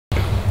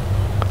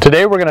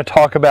Today we're going to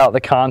talk about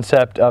the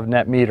concept of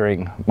net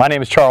metering. My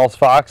name is Charles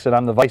Fox and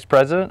I'm the Vice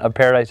President of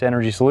Paradise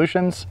Energy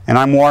Solutions. And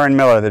I'm Warren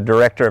Miller, the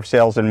Director of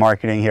Sales and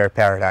Marketing here at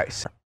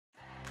Paradise.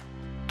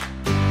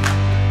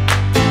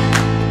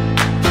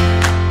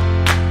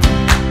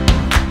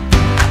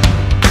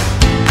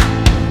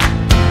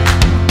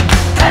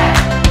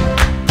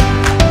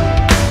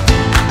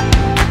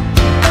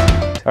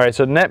 All right,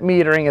 so net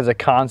metering is a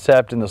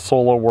concept in the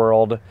solar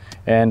world,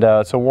 and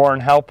so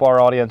Warren, help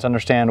our audience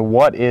understand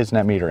what is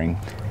net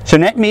metering. So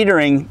net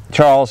metering,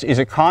 Charles, is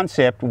a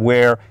concept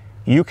where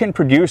you can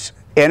produce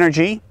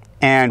energy,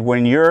 and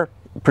when you're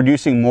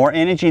producing more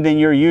energy than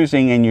you're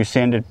using and you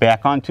send it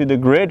back onto the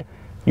grid,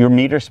 your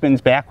meter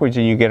spins backwards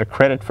and you get a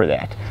credit for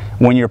that.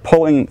 When you're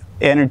pulling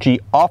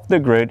energy off the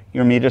grid,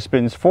 your meter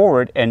spins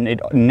forward and it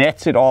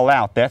nets it all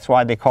out. That's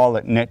why they call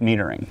it net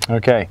metering.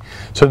 Okay,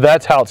 so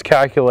that's how it's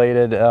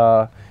calculated.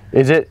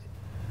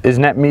 Is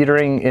net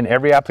metering in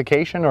every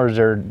application, or is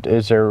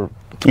there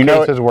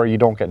cases where you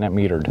don't get net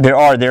metered? There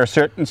are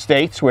certain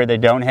states where they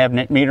don't have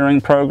net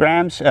metering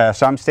programs.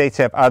 Some states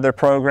have other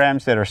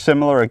programs that are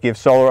similar or give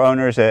solar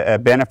owners a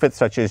benefit,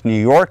 such as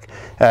New York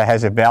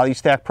has a value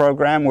stack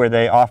program where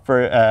they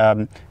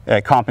offer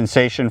a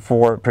compensation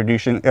for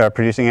producing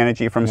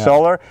energy from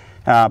solar.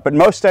 But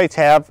most states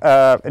have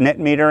net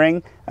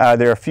metering.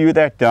 There are a few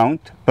that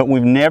don't, but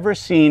we've never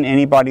seen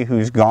anybody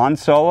who's gone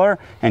solar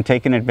and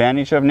taken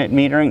advantage of net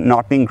metering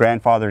not being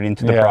grandfathered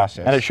into the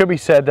process. And it should be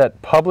said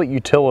that public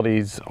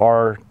utilities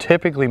are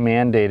typically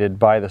mandated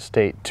by the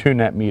state to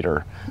net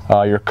meter.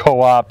 Your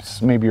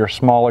co-ops, maybe your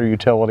smaller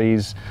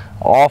utilities,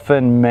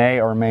 often may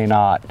or may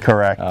not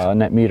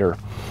net meter.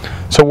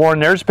 So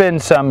Warren, there's been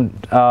some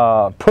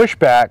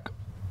pushback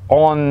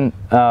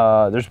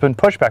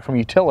from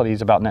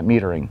utilities about net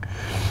metering,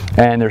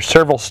 and there's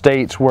several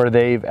states where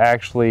they've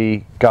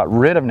actually got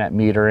rid of net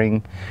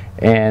metering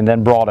and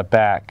then brought it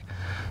back.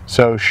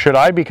 So should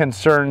I be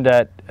concerned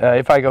that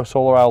if I go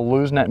solar I'll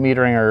lose net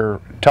metering, or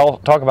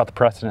talk about the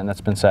precedent that's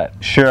been set?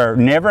 Sure.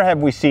 Never have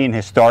we seen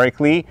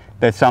historically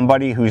that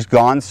somebody who's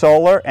gone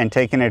solar and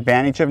taken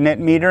advantage of net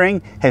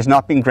metering has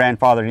not been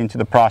grandfathered into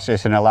the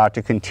process and allowed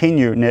to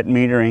continue net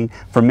metering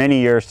for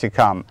many years to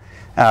come.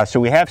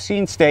 So we have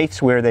seen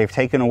states where they've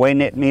taken away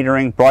net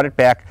metering, brought it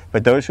back,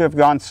 but those who have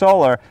gone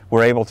solar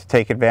were able to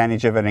take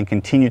advantage of it and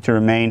continue to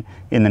remain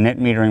in the net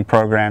metering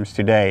programs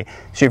today.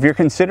 So if you're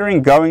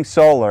considering going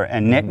solar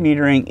and net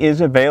metering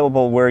is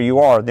available where you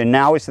are, then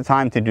now is the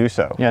time to do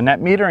so. Yeah,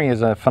 net metering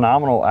is a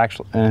phenomenal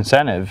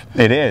incentive.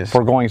 It is.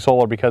 For going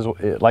solar because,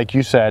 like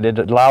you said, it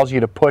allows you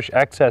to push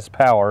excess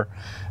power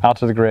out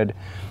to the grid.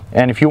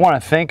 And if you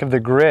want to think of the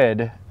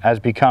grid as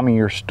becoming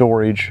your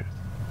storage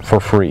for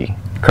free.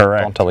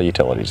 Correct. Don't tell the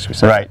utilities. We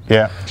said. Right,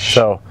 yeah.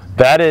 So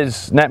that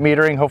is net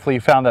metering. Hopefully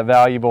you found that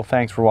valuable.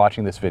 Thanks for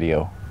watching this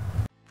video.